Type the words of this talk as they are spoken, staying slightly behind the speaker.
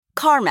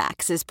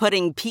CarMax is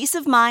putting peace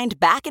of mind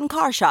back in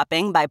car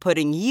shopping by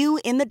putting you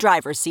in the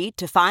driver's seat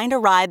to find a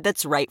ride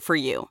that's right for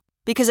you.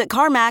 Because at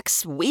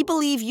CarMax, we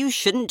believe you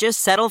shouldn't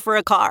just settle for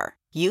a car.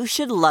 You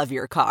should love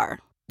your car.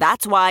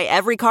 That's why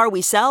every car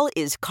we sell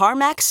is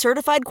CarMax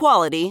certified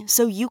quality,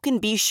 so you can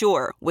be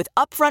sure with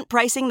upfront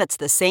pricing that's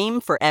the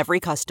same for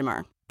every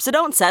customer. So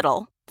don't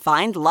settle.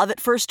 Find love at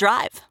first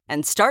drive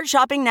and start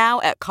shopping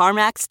now at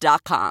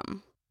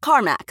CarMax.com.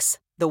 CarMax,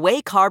 the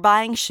way car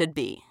buying should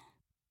be.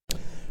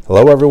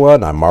 Hello,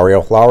 everyone. I'm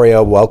Mario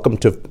Florio. Welcome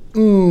to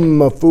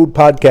a Food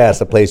Podcast,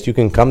 a place you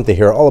can come to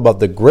hear all about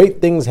the great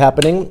things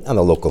happening on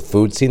the local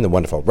food scene, the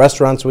wonderful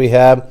restaurants we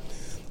have,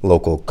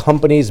 local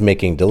companies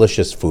making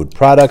delicious food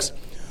products,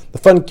 the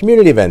fun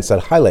community events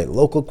that highlight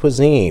local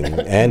cuisine.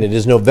 And it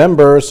is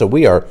November, so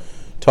we are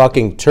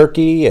talking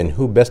turkey, and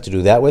who best to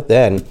do that with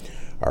than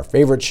our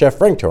favorite chef,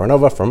 Frank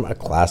Terranova from A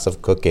Class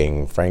of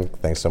Cooking. Frank,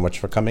 thanks so much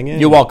for coming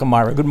in. You're welcome,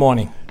 Myra. Good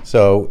morning.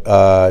 So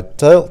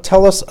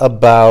tell us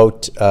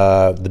about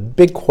the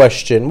big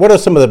question. What are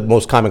some of the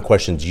most common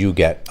questions you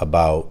get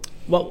about?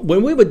 Well,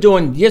 when we were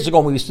doing, years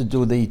ago, we used to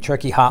do the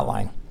turkey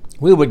hotline,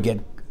 we would get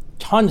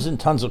tons and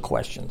tons of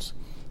questions.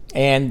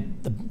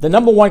 And the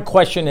number one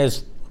question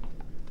is,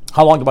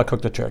 how long do I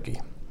cook the turkey?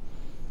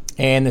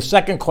 And the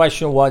second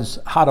question was,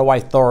 how do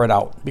I thaw it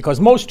out? Because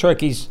most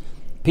turkeys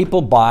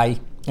people buy,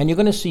 and you're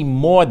going to see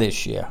more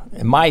this year,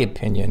 in my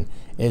opinion,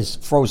 is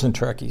frozen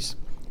turkeys,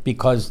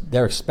 because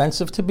they're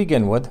expensive to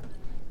begin with,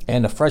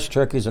 and the fresh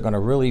turkeys are going to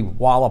really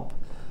wallop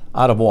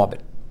out of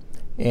orbit.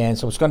 And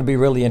so it's going to be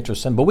really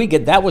interesting. But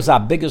that was our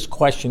biggest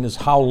question, is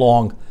how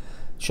long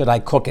should I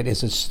cook it?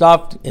 Is it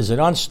stuffed? Is it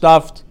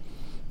unstuffed?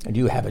 Do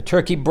you have a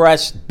turkey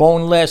breast,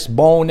 boneless,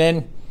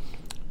 bone-in?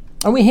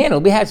 And we handle.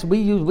 We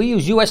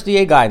use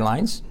USDA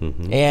guidelines,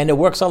 and it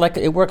works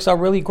out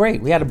really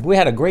great. We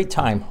had a great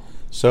time.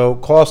 So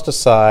cost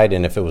aside,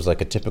 and if it was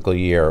like a typical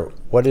year,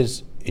 what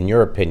is, in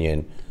your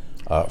opinion,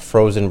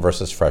 frozen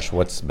versus fresh?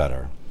 What's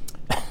better?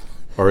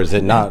 Or is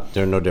it not?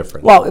 They're no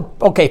different. Well,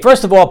 okay.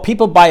 First of all,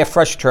 people buy a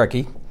fresh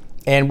turkey,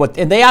 and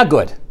they are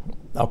good.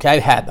 Okay,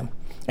 I've had them,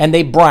 and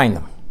they brine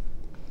them.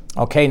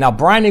 Okay, now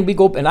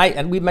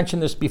brining, we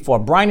mentioned this before.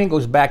 Brining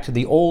goes back to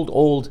the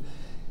old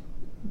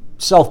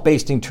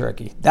self-basting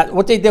turkey. That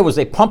what they did was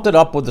they pumped it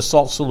up with the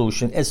salt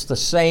solution. It's the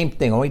same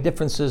thing. Only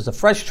difference is the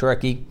fresh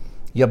turkey,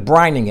 you're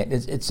brining it.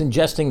 It's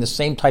ingesting the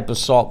same type of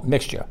salt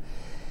mixture.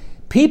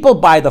 People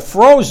buy the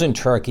frozen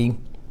turkey,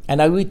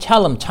 and we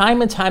tell them time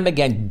and time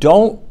again,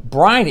 don't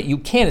brine it. You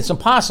can't. It's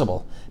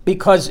impossible,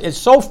 because it's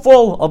so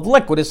full of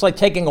liquid. It's like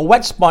taking a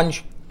wet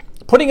sponge,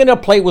 putting it in a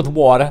plate with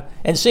water,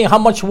 and seeing how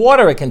much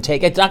water it can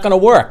take. It's not going to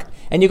work.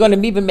 And you're going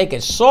to even make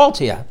it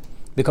saltier,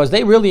 because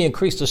they really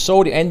increase the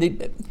sodium.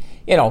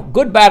 And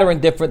good, bad, or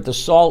indifferent, the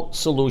salt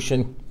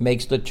solution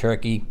makes the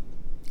turkey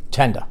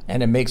tender,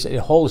 and it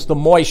holds the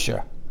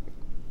moisture.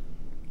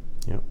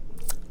 Yep.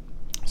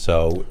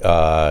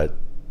 So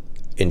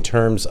in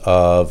terms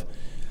of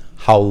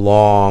how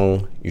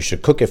long you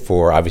should cook it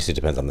for, obviously it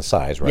depends on the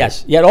size, right?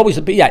 Yes. Yeah,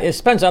 it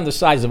depends on the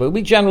size of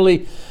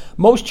it.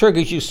 Most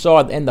turkeys you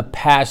saw in the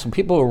past, when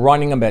people were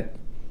running them at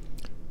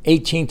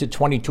 18 to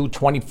 22,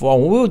 24.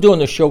 When we were doing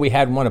the show,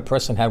 a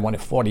person had one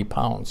at 40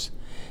 pounds.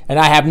 And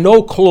I have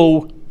no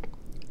clue,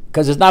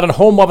 because there's not a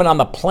home oven on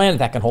the planet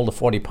that can hold a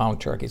 40-pound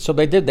turkey. So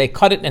they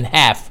cut it in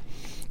half,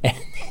 and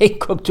they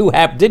cooked two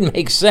half. Didn't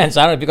make sense.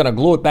 I don't know if you're going to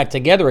glue it back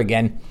together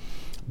again.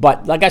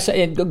 But like I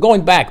said,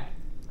 going back,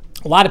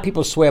 a lot of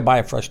people swear by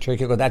a fresh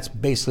turkey, because that's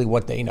basically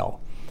what they know.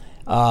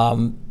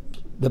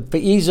 The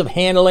ease of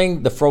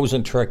handling, the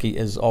frozen turkey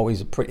is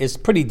always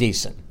pretty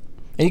decent,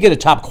 and you get a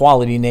top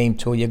quality name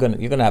too. You're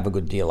gonna have a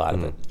good deal out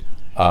of it.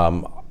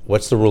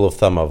 What's the rule of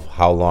thumb of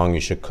how long you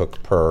should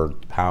cook per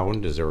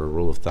pound? Is there a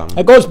rule of thumb?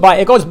 It goes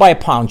by a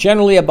pound.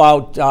 Generally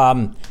about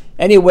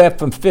anywhere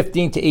from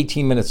 15 to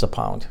 18 minutes a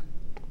pound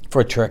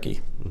for a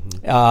turkey.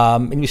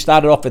 And you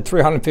start it off at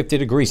 350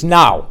 degrees.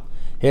 Now,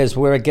 here's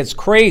where it gets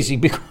crazy,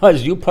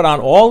 because you put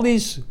on all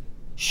these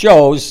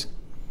shows,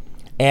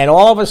 and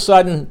all of a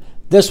sudden,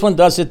 this one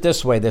does it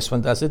this way, this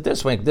one does it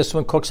this way, this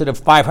one cooks it at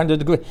 500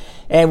 degrees.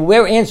 And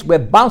we're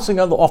bouncing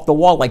off the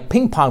wall like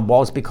ping pong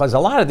balls, because a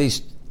lot of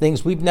these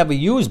things we've never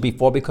used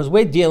before, because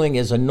we're dealing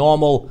as a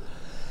normal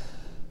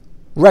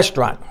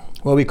restaurant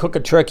where we cook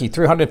a turkey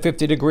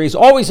 350 degrees,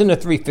 always in the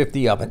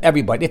 350 oven.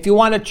 Everybody, if you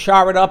want to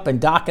char it up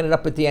and darken it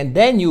up at the end,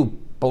 then you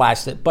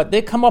blast it. But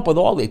they come up with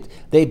all these.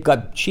 They've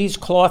got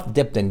cheesecloth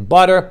dipped in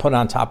butter, put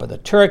on top of the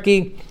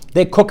turkey.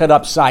 They cook it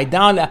upside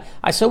down.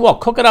 I said, well,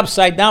 cook it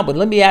upside down, but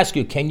let me ask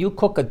you, can you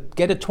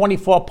get a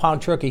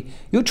 24-pound turkey?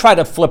 You try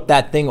to flip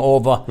that thing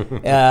over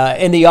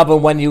in the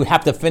oven when you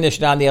have to finish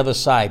it on the other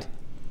side.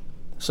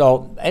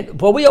 So,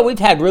 but we've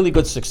had really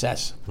good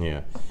success.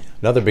 Yeah.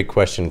 Another big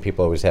question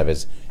people always have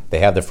is, they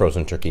have the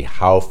frozen turkey,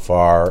 how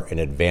far in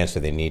advance do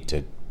they need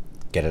to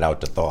get it out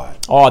to thaw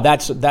it? Oh,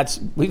 that's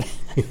we.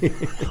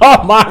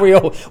 Oh,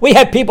 Mario, we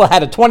had people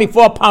had a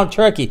 24-pound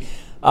turkey.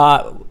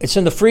 It's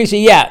in the freezer.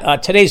 Yeah,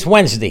 today's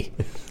Wednesday.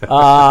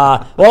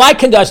 Well, I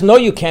can just, no,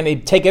 you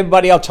can't. Take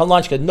everybody out to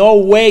lunch. Cause no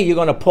way you're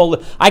going to pull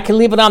it. I can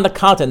leave it on the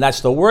counter, and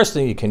that's the worst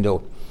thing you can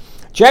do.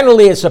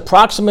 Generally, it's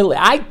approximately,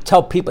 I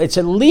tell people, it's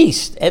at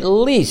least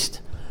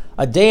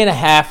a day and a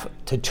half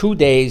to 2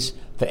 days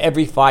for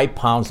every 5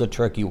 pounds the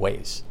turkey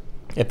weighs.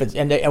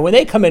 And when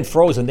they come in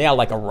frozen, they are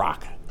like a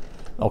rock.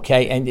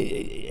 Okay,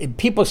 and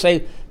people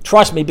say,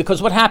 trust me,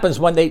 because what happens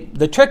when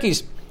the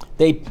turkeys,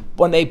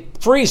 when they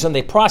freeze them,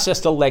 they process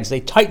the legs, they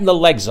tighten the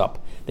legs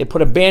up, they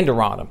put a band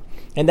around them,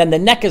 and then the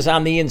neck is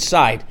on the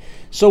inside.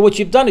 So what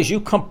you've done is you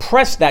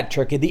compress that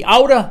turkey. The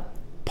outer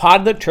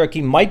part of the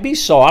turkey might be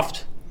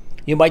soft.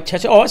 You might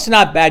touch it. Oh, it's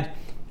not bad.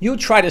 You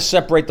try to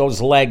separate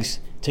those legs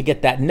to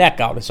get that neck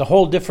out. It's a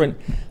whole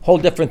different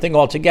thing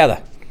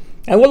altogether.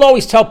 And we'll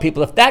always tell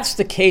people, if that's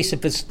the case,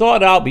 if it's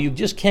thawed out but you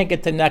just can't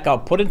get the neck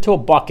out, put it into a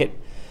bucket.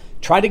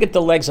 Try to get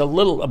the legs a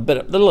little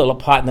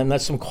apart, and then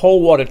let some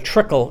cold water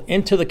trickle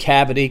into the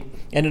cavity,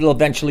 and it'll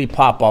eventually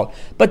pop out.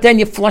 But then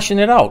you're flushing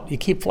it out. You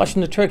keep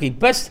flushing the turkey.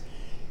 Best,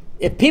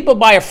 if people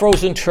buy a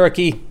frozen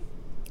turkey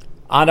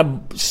on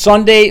a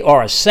Sunday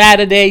or a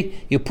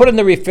Saturday, you put it in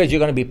the refrigerator, you're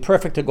going to be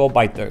perfect to go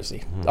by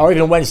Thursday, or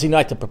even Wednesday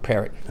night to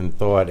prepare it. And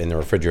thaw it in the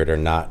refrigerator,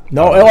 not...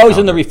 No, always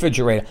in the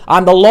refrigerator.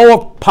 On the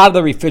lower part of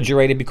the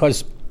refrigerator,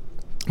 because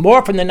more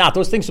often than not,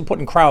 those things are put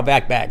in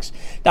cryovac bags.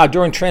 Now,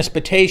 during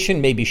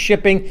transportation, maybe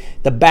shipping,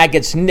 the bag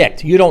gets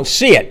nicked. You don't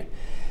see it.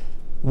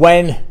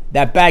 When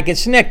that bag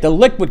gets nicked, the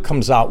liquid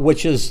comes out,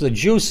 which is the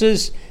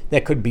juices.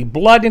 There could be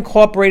blood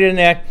incorporated in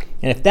there.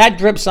 And if that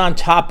drips on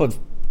top of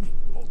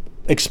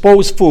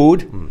exposed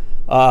food,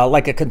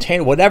 like a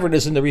container, whatever it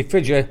is in the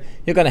refrigerator,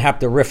 you're going to have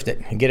to rift it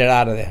and get it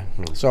out of there.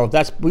 So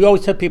we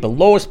always tell people,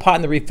 lowest part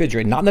in the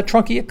refrigerator, not in the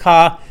trunk of your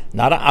car,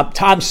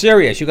 I'm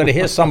serious. You're going to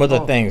hear some of the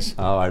things.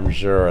 Oh, I'm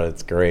sure.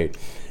 That's great.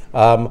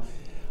 I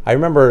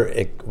remember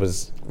it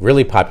was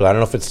really popular. I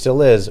don't know if it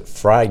still is,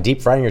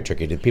 deep frying your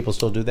turkey. Did people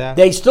still do that?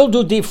 They still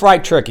do deep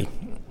fried turkey.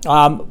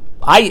 There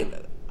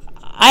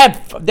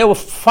were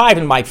 6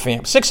 in my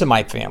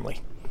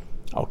family.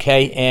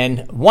 Okay,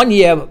 and one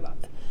year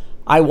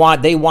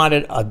they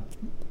wanted a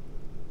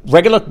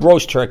regular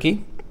roast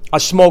turkey, a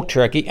smoked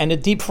turkey, and a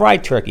deep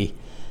fried turkey.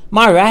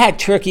 Mario, I had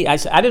turkey. I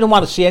didn't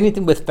want to see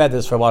anything with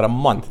feathers for about a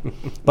month,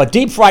 but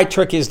deep fried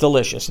turkey is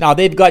delicious. Now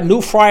they've got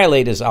new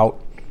fryer-laters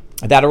out.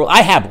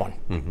 I have one.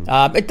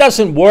 It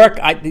doesn't work.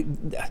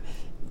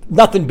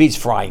 Nothing beats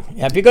frying.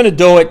 If you're going to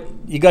do it,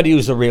 you got to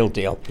use the real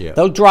deal. Yeah.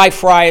 Those dry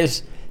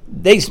fryers,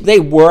 they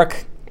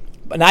work.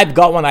 And I've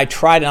got one. I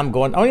tried it. I'm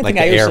going. Only like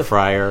thing I use air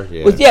fryer.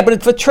 Yeah, but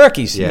it's for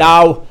turkeys. Yeah.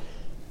 Now,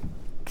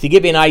 to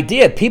give you an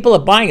idea, people are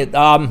buying it.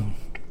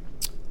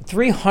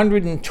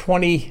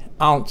 320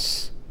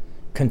 ounce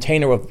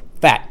container of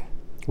fat,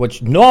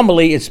 which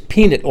normally is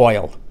peanut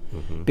oil,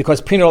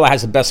 because peanut oil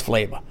has the best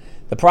flavor.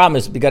 The problem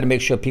is you got to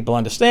make sure people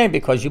understand,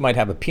 because you might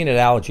have a peanut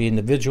allergy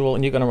individual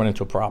and you're going to run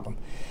into a problem.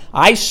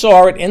 I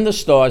saw it in the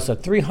stores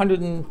at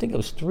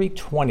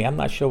 320. I'm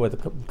not sure whether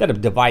got to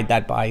divide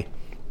that by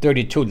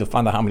 32 to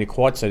find out how many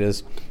quarts it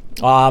is. It's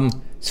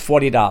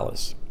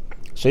 $40.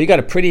 So you got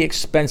a pretty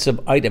expensive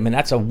item, and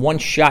that's a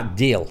one-shot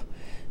deal.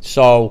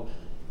 So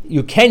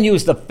you can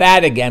use the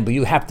fat again, but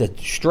you have to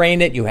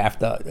strain it. You have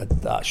to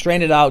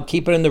strain it out,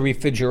 keep it in the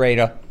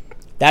refrigerator.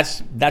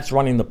 That's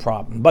running the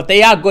problem. But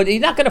they are good. You're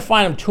not going to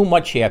find them too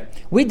much here.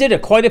 We did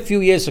it quite a few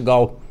years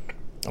ago.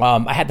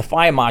 I had the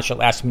fire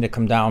marshal ask me to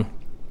come down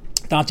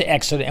to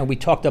Exeter, and we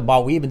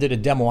even did a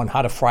demo on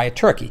how to fry a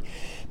turkey,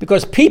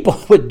 because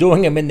people were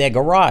doing them in their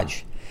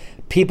garage.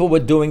 People were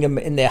doing them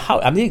in their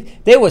house. I mean,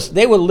 they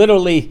were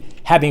literally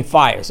having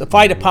fires. The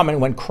fire department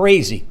went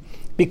crazy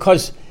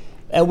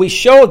and we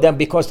showed them,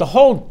 because the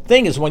whole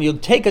thing is, when you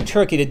take a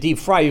turkey to deep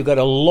fry, you got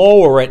to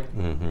lower it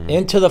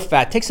into the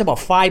fat. It takes about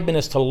 5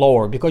 minutes to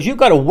lower, because you've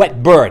got a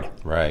wet bird.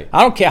 Right.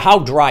 I don't care how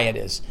dry it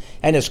is.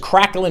 And it's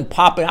crackling,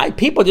 popping.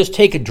 People just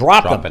take it,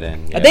 drop it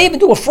in. Yeah. And they even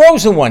do a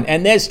frozen one.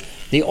 And there's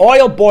the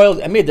oil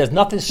boiled. I mean, there's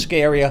nothing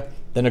scarier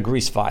than a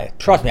grease fire.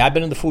 Trust me, I've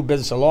been in the food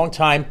business a long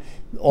time.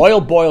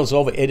 Oil boils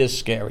over, it is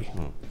scary.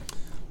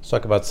 Let's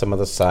talk about some of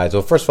the sides.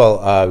 Well, first of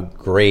all,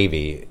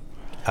 gravy.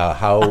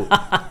 How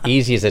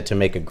easy is it to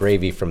make a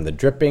gravy from the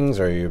drippings,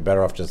 or are you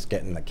better off just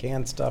getting the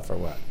canned stuff, or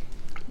what?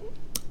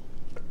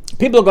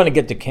 People are going to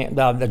get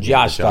the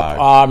jar stuff.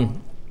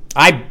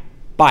 I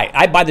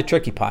buy the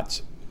turkey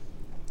pots.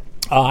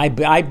 I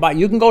buy.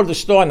 You can go to the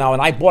store now,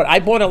 and I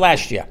bought it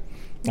last year.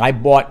 I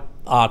bought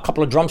a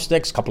couple of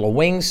drumsticks, a couple of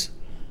wings,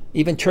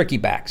 even turkey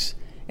backs,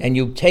 and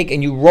you take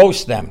and you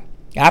roast them.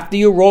 After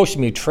you roast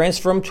them, you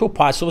transfer them to a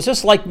pot. So it's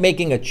just like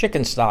making a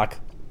chicken stock.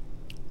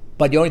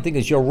 But the only thing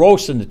is, you're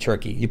roasting the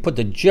turkey. You put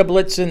the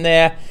giblets in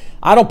there.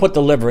 I don't put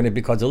the liver in it,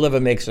 because the liver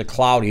makes it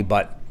cloudy,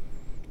 but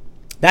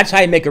that's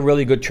how you make a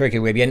really good turkey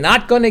gravy. You're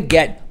not going to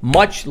get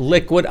much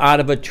liquid out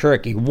of a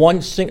turkey.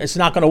 It's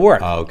not going to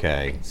work.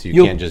 Okay, so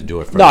you can't just do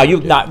it for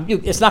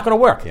it's not going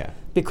to work. Yeah.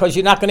 Because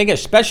you're not going to get,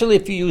 especially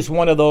if you use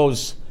one of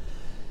those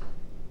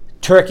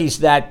turkeys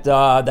that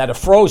are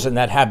frozen,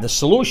 that have the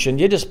solution.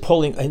 You're just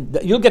pulling, and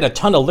you'll get a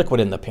ton of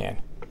liquid in the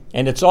pan.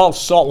 and it's all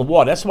salt and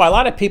water. That's why a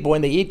lot of people,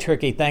 when they eat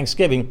turkey at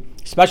Thanksgiving,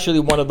 especially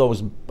one of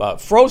those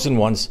frozen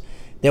ones,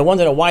 they're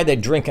wondering why they're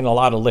drinking a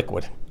lot of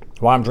liquid.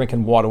 Why I'm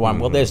drinking water.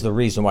 Well, there's the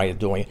reason why you're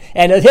doing it.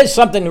 And here's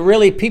something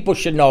really people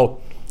should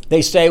know.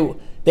 They say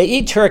they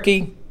eat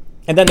turkey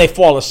and then they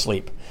fall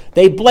asleep.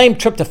 They blame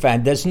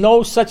tryptophan. There's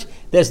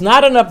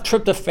not enough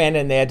tryptophan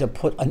in there to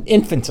put an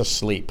infant to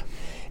sleep.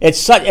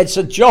 It's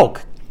a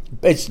joke.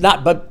 It's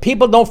not, but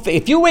people don't.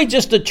 If you ate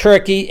just the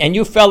turkey and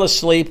you fell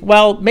asleep,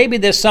 well, maybe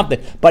there's something.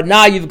 But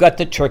now you've got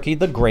the turkey,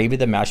 the gravy,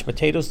 the mashed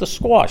potatoes, the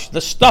squash,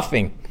 the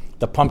stuffing,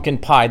 the pumpkin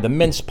pie, the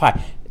mince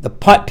pie, the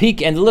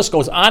pecan, and the list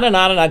goes on and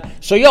on and on.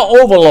 So you're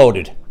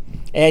overloaded,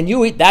 and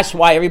you eat. That's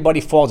why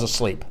everybody falls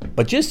asleep.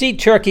 But just eat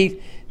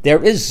turkey.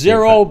 There is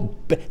zero.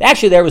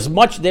 Actually, there was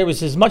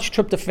as much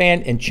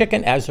tryptophan in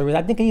chicken as there is.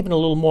 I think even a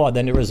little more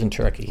than there is in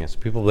turkey. Yes,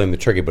 people blame the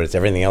turkey, but it's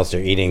everything else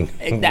they're eating.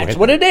 That's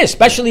what it is,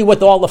 especially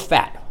with all the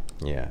fat.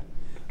 Yeah.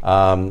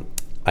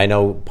 I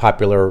know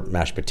popular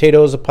mashed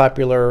potatoes, a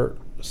popular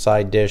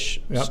side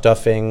dish. Yep.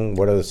 Stuffing.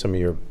 What are some of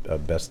your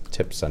best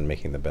tips on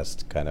making the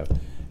best kind of,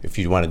 if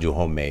you want to do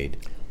homemade?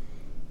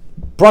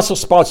 Brussels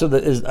sprouts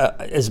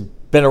has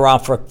been around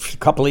for a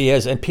couple of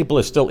years, and people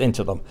are still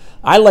into them.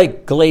 I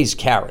like glazed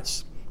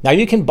carrots. Now,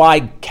 you can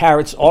buy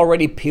carrots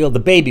already peeled, the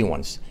baby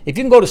ones. If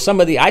you can go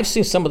to I've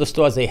seen some of the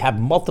stores, they have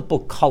multiple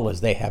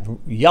colors. They have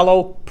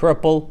yellow,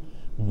 purple,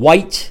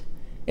 white,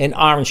 and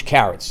orange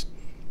carrots.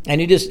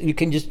 And you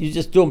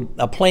just do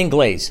a plain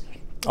glaze.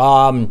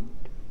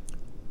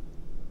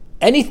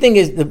 Anything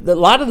is, a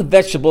lot of the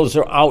vegetables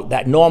are out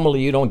that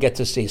normally you don't get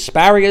to see.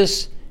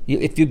 Asparagus,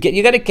 you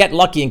got to get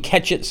lucky and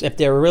catch it if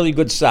they're a really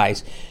good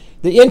size.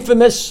 The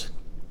infamous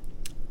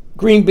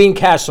green bean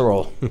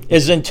casserole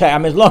is in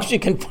town. As long as you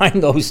can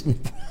find those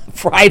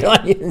fried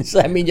onions,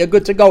 you're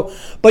good to go.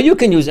 But you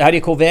can use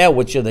haricots verts,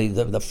 which are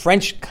the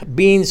French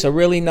beans are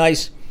really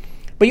nice.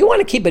 But you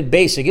want to keep it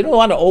basic. You don't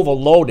want to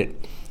overload it.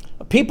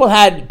 People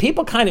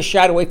kind of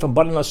shied away from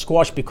butternut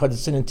squash because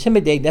it's an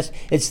intimidating.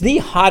 It's the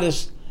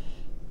hottest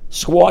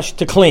squash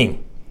to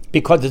clean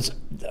because it's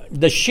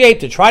the shape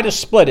to try to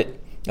split it.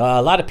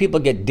 A lot of people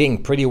get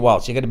dinged pretty well,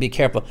 so you got to be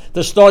careful.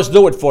 The stores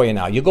do it for you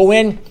now. You go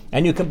in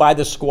and you can buy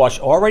the squash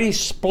already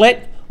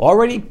split,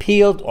 already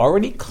peeled,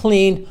 already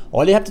cleaned.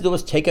 All you have to do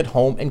is take it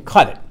home and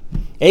cut it.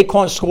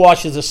 Acorn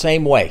squash is the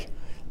same way.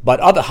 But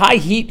high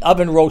heat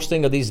oven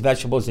roasting of these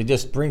vegetables, it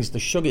just brings the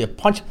sugar. You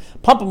pump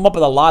them up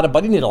with a lot of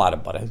butter. You need a lot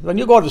of butter. When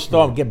you go to the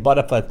store and get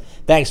butter for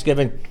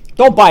Thanksgiving,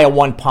 don't buy a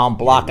 1 pound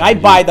block. I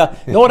buy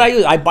you know what I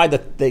use? I buy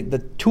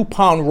the 2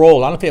 pound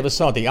roll. I don't know if you ever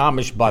saw the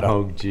Amish butter.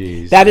 Oh,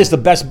 geez. That is the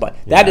best butter.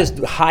 That is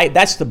high.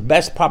 That's the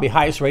best, probably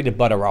highest rated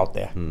butter out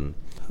there.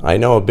 I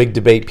know a big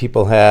debate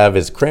people have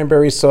is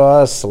cranberry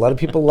sauce. A lot of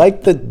people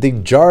like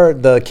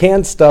the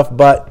canned stuff,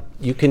 but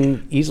you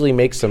can easily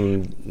make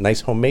some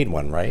nice homemade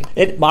one, right?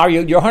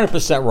 Mario, you're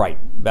 100% right.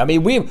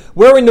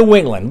 We're in New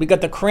England. We got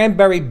the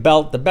cranberry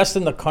belt, the best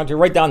in the country,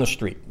 right down the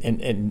street,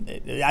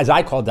 as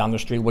I call it, down the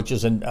street, which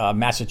is in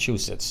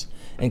Massachusetts,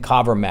 in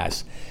Carver,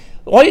 Mass.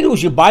 All you do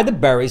is you buy the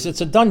berries.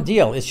 It's a done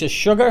deal. It's just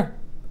sugar,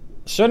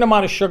 a certain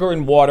amount of sugar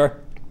and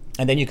water,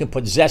 and then you can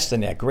put zest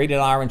in there, grated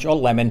orange or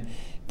lemon.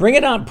 Bring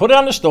it on, put it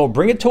on the stove,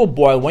 bring it to a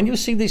boil. When you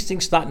see these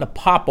things starting to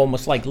pop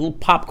almost like little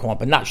popcorn,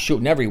 but not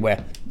shooting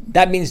everywhere,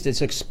 that means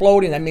it's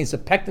exploding. That means the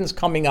pectin's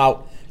coming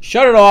out.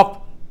 Shut it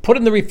off, put it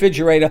in the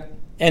refrigerator,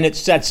 and it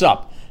sets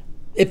up.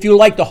 If you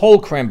like the whole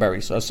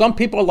cranberry sauce, some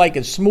people like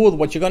it smooth.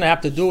 What you're going to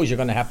have to do is you're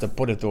going to have to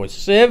put it through a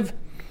sieve,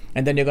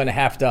 and then you're going to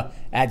have to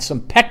add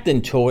some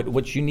pectin to it,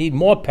 which you need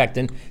more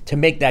pectin to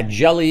make that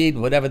jelly,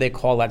 whatever they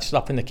call that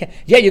stuff in the can.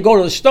 Yeah, you go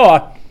to the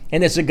store,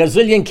 and there's a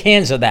gazillion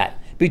cans of that.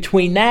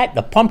 Between that,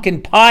 the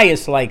pumpkin pie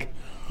is like,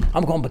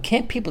 I'm going, but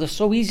can't people, it's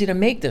so easy to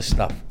make this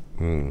stuff.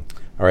 All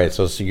right,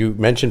 so you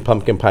mentioned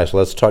pumpkin pie, so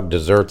let's talk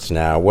desserts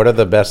now. What are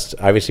the best?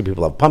 Obviously,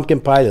 people love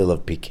pumpkin pie, they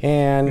love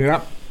pecan.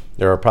 Yeah.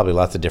 There are probably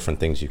lots of different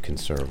things you can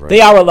serve, right?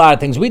 They are a lot of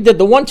things.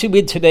 The one we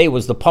did today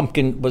was the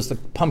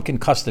pumpkin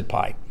custard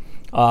pie,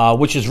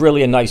 which is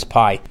really a nice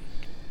pie.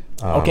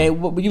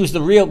 We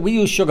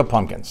use sugar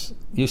pumpkins.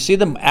 You see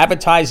them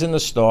advertised in the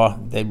store.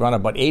 They run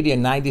about 80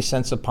 and 90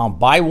 cents a pound.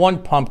 Buy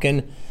one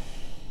pumpkin,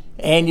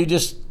 and you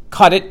just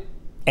cut it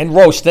and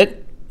roast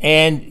it,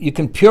 and you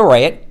can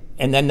puree it,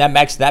 and then that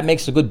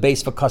makes a good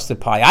base for custard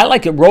pie. I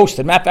like it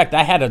roasted. Matter of fact,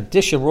 I had a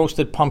dish of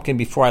roasted pumpkin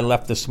before I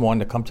left this morning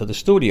to come to the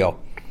studio.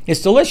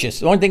 It's delicious.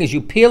 The only thing is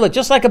you peel it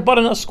just like a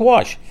butternut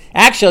squash.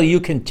 Actually, you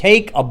can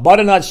take a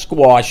butternut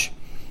squash,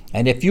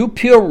 and if you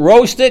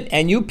roast it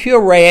and you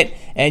puree it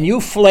and you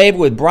flavor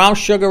with brown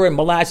sugar and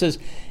molasses,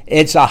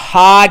 it's a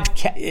hard.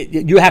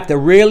 You have to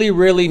really,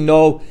 really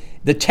know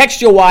the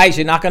texture-wise.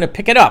 You're not going to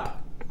pick it up.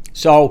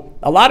 So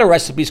a lot of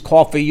recipes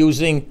call for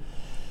using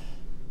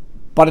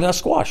butternut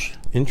squash.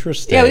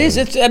 Interesting. Yeah, it is.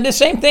 It's the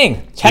same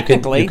thing.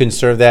 Technically, you can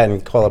serve that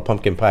and call it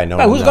pumpkin pie.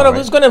 Who's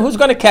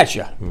gonna catch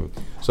you?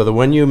 So the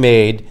one you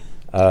made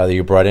that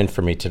you brought in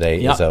for me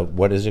today is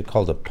what is it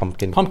called? A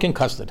pumpkin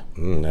custard.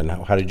 And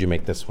how did you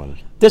make this one?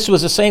 This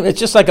was the same. It's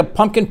just like a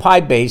pumpkin pie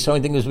base. The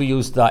only thing is we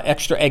used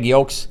extra egg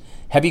yolks,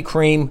 heavy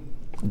cream.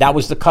 That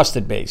was the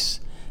custard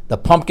base. the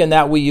pumpkin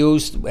that we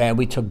used, and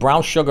we took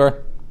brown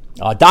sugar,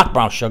 dark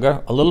brown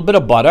sugar, a little bit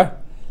of butter,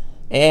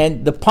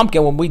 and the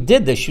pumpkin, when we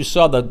did this, you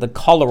saw the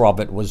color of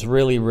it was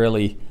really,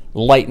 really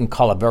light in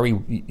color, very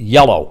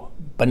yellow,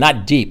 but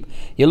not deep.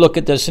 You look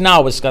at this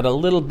now, it's got a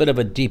little bit of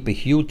a deeper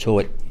hue to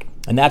it,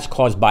 and that's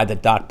caused by the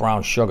dark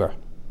brown sugar.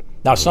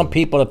 Now, some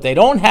people, if they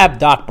don't have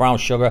dark brown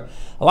sugar,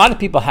 a lot of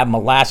people have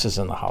molasses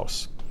in the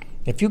house.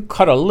 If you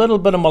cut a little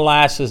bit of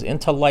molasses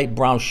into light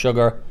brown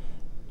sugar,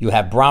 you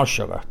have brown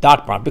sugar,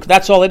 dark brown, because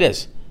that's all it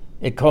is.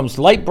 It comes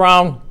light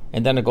brown,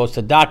 and then it goes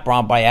to dark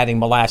brown by adding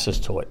molasses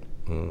to it.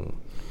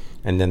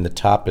 And then the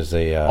top is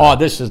a...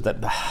 this is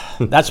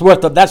that's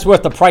worth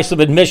the price of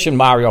admission,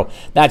 Mario.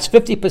 That's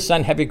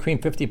 50% heavy cream,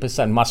 50%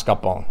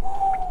 mascarpone.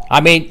 I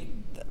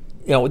mean,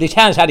 the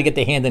Italians had to get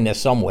their hand in there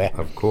somewhere.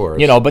 Of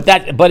course.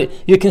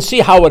 But you can see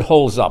how it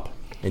holds up.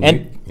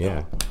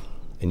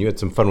 And you had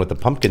some fun with the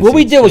pumpkin What seeds.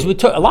 we did was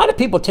a lot of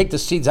people take the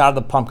seeds out of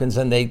the pumpkins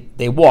and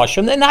they wash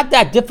them. They're not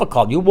that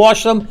difficult. You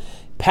wash them,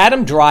 pat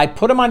them dry,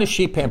 put them on a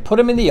sheet pan, put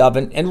them in the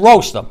oven, and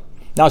roast them.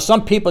 Now,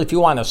 some people, if you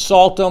want to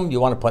salt them,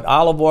 you want to put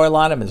olive oil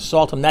on them and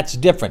salt them, that's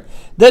different.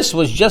 This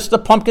was just the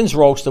pumpkins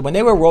roasted. When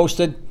they were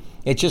roasted,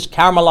 it's just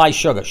caramelized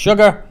sugar.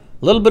 Sugar,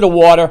 a little bit of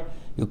water.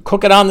 You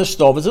cook it on the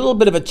stove. There's a little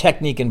bit of a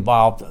technique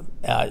involved.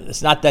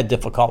 It's not that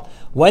difficult.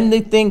 When the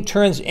thing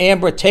turns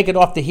amber, take it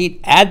off the heat,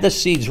 add the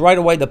seeds right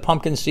away, the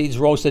pumpkin seeds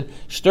roasted,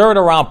 stir it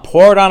around,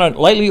 pour it on a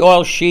lightly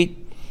oiled sheet,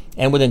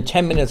 and within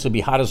 10 minutes it'll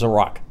be hot as a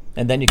rock.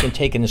 And then you can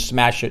take it and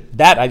smash it.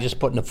 That I just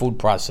put in the food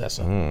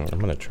processor. I'm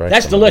going to try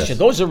That's some delicious. of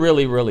this. Those are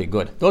really, really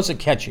good. Those are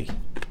catchy.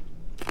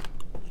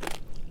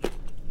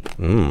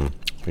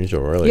 These are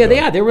really Yeah, good. they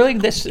are. They're really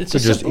this. It's a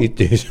Just simple. eat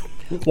these.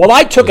 Well,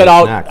 I took it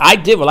out. snack. I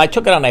did. Well, I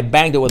took it out and I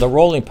banged it with a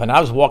rolling pin. I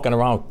was walking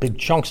around with big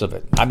chunks of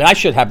it. I mean, I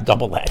should have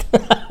double that.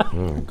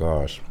 Oh, my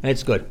gosh.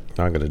 It's good.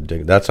 Now I'm going to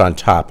dig. That's on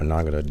top, and now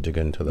I'm going to dig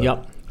into the...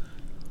 Yep.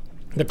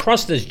 The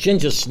crust is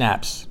ginger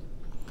snaps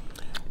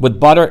with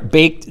butter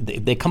baked.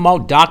 They come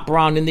out dark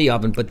brown in the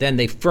oven, but then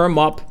they firm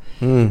up.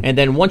 And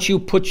then once you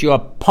put your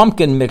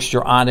pumpkin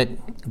mixture on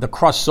it, the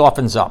crust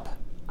softens up.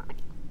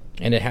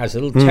 And it has a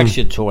little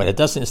texture to it.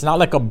 It's not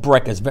like a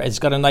brick. It's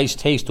got a nice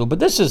taste to it. But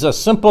this is a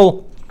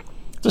simple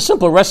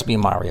recipe,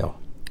 Mario.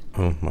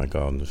 Oh, my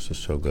God. This is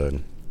so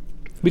good.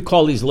 We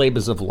call these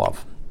labors of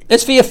love.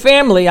 It's for your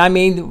family. I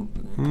mean,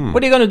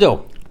 what are you going to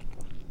do?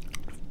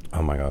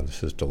 Oh, my God.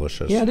 This is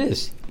delicious. Yeah, it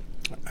is.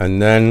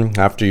 And then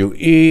after you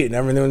eat and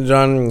everything's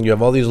done, you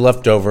have all these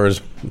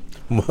leftovers.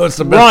 What's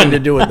the best Run. thing to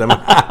do with them?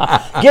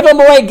 Give them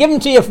away. Give them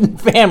to your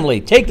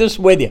family. Take this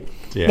with you.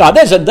 Yeah. No,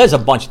 there's a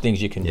bunch of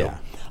things you can do. Yeah.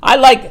 I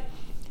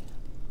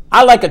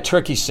like a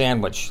turkey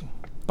sandwich,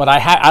 but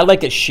I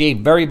like it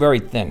shaved very, very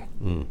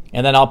thin.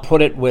 And then I'll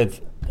put it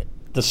with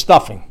the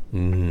stuffing.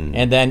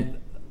 And then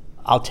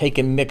I'll take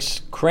and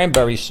mix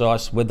cranberry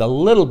sauce with a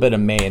little bit of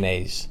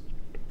mayonnaise.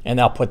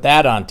 And I'll put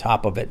that on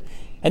top of it.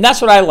 And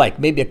that's what I like.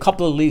 Maybe a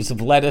couple of leaves of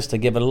lettuce to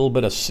give it a little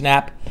bit of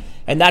snap.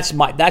 And that's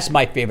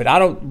my favorite.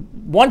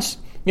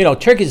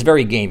 Turkey is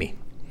very gamey.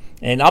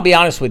 And I'll be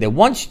honest with you,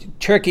 once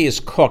turkey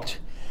is cooked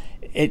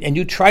and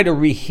you try to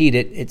reheat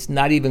it, it's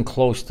not even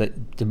close to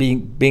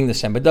being the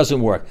same. It doesn't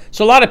work.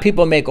 So a lot of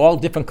people make all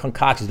different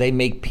concoctions. They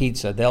make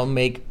pizza. They'll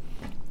make,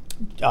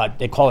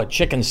 they call it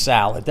chicken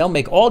salad. They'll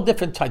make all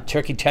different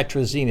turkey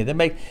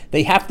tetrazzini.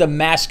 They have to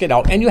mask it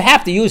out. And you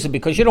have to use it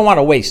because you don't want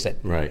to waste it.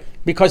 Right.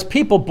 Because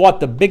people bought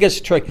the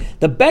biggest turkey.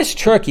 The best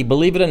turkey,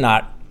 believe it or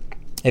not,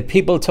 if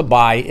people to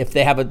buy, if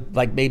they have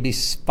maybe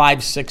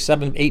 5, 6,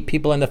 7, 8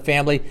 people in the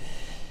family,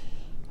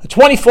 a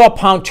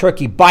 24-pound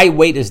turkey by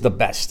weight is the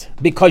best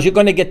because you're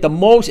going to get the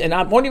most. And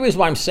the only reason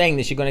why I'm saying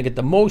this, you're going to get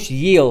the most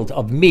yield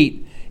of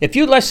meat. If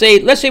you let's say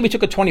we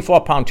took a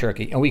 24-pound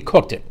turkey and we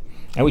cooked it,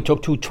 and we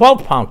took 2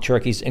 12-pound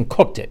turkeys and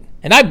cooked it.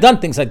 And I've done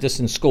things like this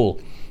in school.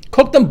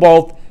 Cooked them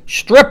both,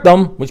 stripped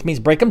them, which means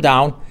break them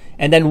down,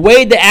 and then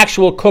weighed the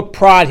actual cooked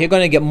prod. You're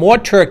going to get more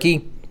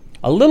turkey.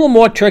 A little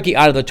more turkey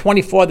out of the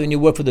 24 than you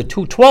would for the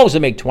 2 12s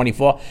that make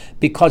 24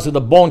 because of the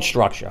bone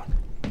structure.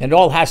 And it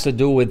all has to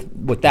do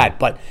with that.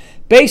 But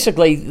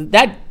basically,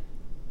 that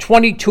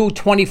 22,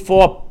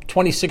 24,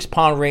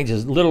 26-pound range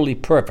is literally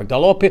perfect.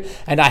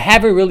 And I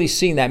haven't really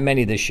seen that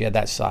many this year,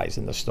 that size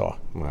in the store.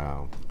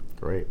 Wow.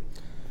 Great.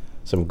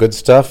 Some good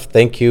stuff.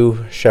 Thank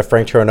you, Chef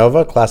Frank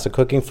Terranova, Classic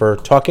Cooking, for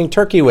talking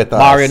turkey with us.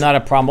 Mario, not a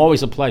problem.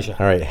 Always a pleasure.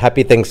 All right.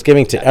 Happy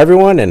Thanksgiving to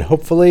everyone, and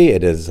hopefully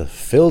it is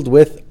filled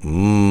with